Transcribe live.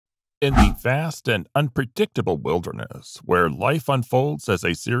In the vast and unpredictable wilderness, where life unfolds as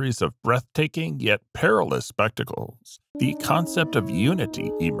a series of breathtaking yet perilous spectacles, the concept of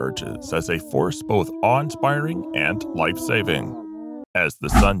unity emerges as a force both awe-inspiring and life-saving. As the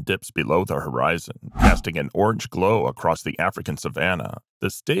sun dips below the horizon, casting an orange glow across the African savannah, the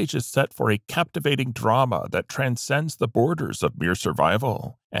stage is set for a captivating drama that transcends the borders of mere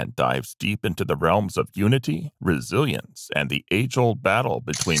survival and dives deep into the realms of unity, resilience, and the age-old battle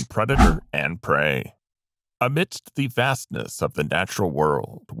between predator and prey. Amidst the vastness of the natural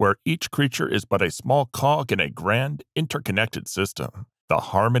world, where each creature is but a small cog in a grand, interconnected system, the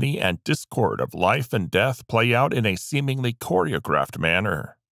harmony and discord of life and death play out in a seemingly choreographed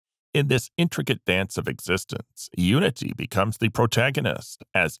manner. In this intricate dance of existence, unity becomes the protagonist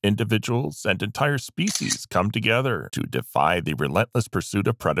as individuals and entire species come together to defy the relentless pursuit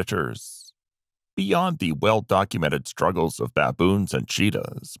of predators. Beyond the well-documented struggles of baboons and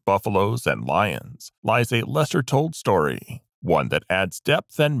cheetahs, buffaloes and lions, lies a lesser-told story, one that adds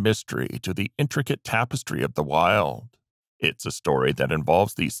depth and mystery to the intricate tapestry of the wild. It's a story that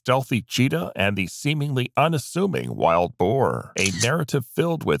involves the stealthy cheetah and the seemingly unassuming wild boar, a narrative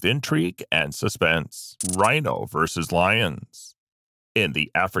filled with intrigue and suspense. Rhino versus lions. In the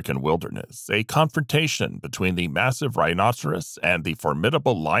African wilderness, a confrontation between the massive rhinoceros and the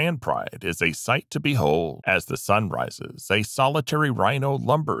formidable lion pride is a sight to behold. As the sun rises, a solitary rhino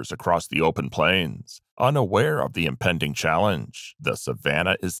lumbers across the open plains, unaware of the impending challenge. The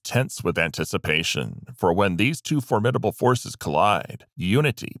savannah is tense with anticipation, for when these two formidable forces collide,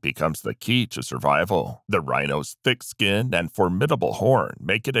 unity becomes the key to survival. The rhino's thick skin and formidable horn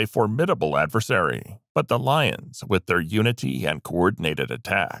make it a formidable adversary, but the lions, with their unity and coordinated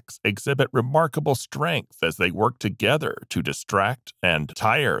attacks, exhibit remarkable strength as they work together to distract and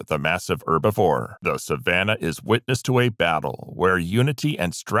tire the massive herbivore. The savannah is witness to a battle where unity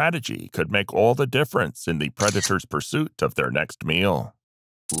and strategy could make all the difference in the predator's pursuit of their next meal.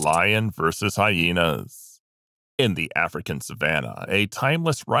 Lion versus hyenas. In the African savannah, a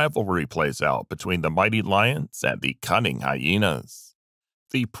timeless rivalry plays out between the mighty lions and the cunning hyenas.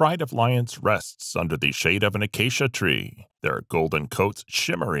 The pride of lions rests under the shade of an acacia tree, their golden coats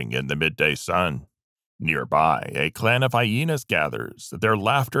shimmering in the midday sun. Nearby, a clan of hyenas gathers, their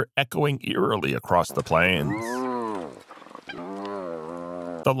laughter echoing eerily across the plains.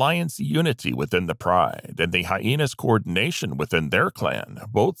 The lion's unity within the pride and the hyena's coordination within their clan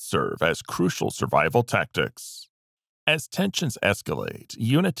both serve as crucial survival tactics. As tensions escalate,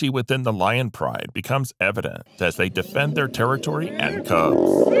 unity within the lion pride becomes evident as they defend their territory and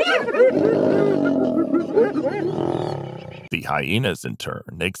cubs. The hyenas, in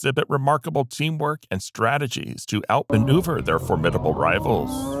turn, exhibit remarkable teamwork and strategies to outmaneuver their formidable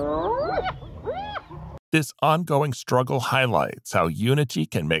rivals. This ongoing struggle highlights how unity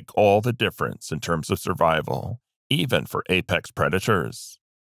can make all the difference in terms of survival, even for apex predators.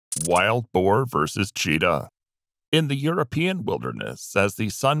 Wild boar versus cheetah. In the European wilderness, as the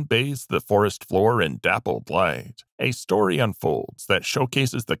sun bathes the forest floor in dappled light, a story unfolds that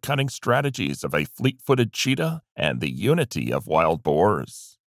showcases the cunning strategies of a fleet-footed cheetah and the unity of wild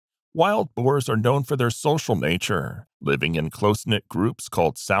boars. Wild boars are known for their social nature, living in close-knit groups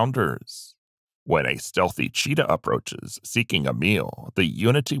called sounders. When a stealthy cheetah approaches, seeking a meal, the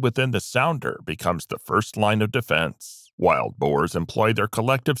unity within the sounder becomes the first line of defense. Wild boars employ their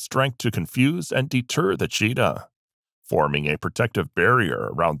collective strength to confuse and deter the cheetah. Forming a protective barrier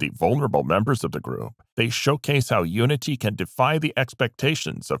around the vulnerable members of the group, they showcase how unity can defy the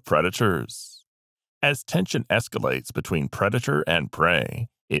expectations of predators. As tension escalates between predator and prey,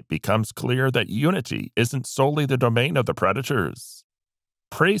 it becomes clear that unity isn't solely the domain of the predators.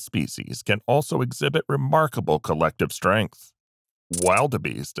 Prey species can also exhibit remarkable collective strength.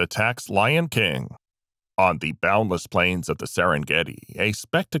 Wildebeest attacks Lion King. On the boundless plains of the Serengeti, a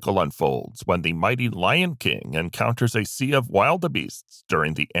spectacle unfolds when the mighty Lion King encounters a sea of wildebeests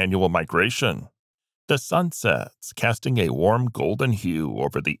during the annual migration. The sun sets, casting a warm golden hue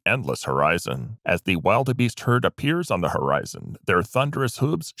over the endless horizon. As the wildebeest herd appears on the horizon, their thunderous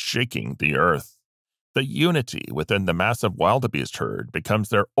hooves shaking the earth. The unity within the massive wildebeest herd becomes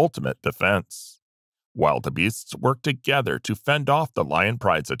their ultimate defense. Wildebeests work together to fend off the lion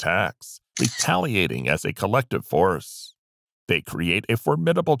pride's attacks, retaliating as a collective force. They create a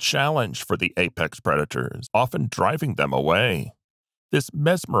formidable challenge for the apex predators, often driving them away. This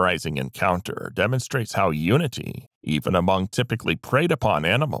mesmerizing encounter demonstrates how unity, even among typically preyed-upon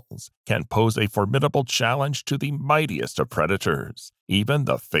animals, can pose a formidable challenge to the mightiest of predators, even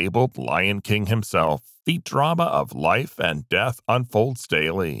the fabled Lion King himself. The drama of life and death unfolds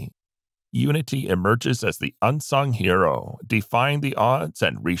daily. Unity emerges as the unsung hero, defying the odds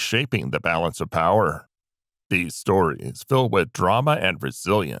and reshaping the balance of power. These stories, filled with drama and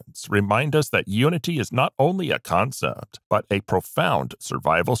resilience, remind us that unity is not only a concept, but a profound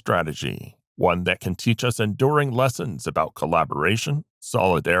survival strategy, one that can teach us enduring lessons about collaboration,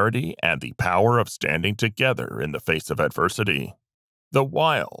 solidarity, and the power of standing together in the face of adversity. The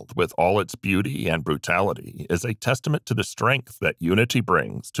wild, with all its beauty and brutality, is a testament to the strength that unity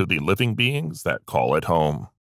brings to the living beings that call it home.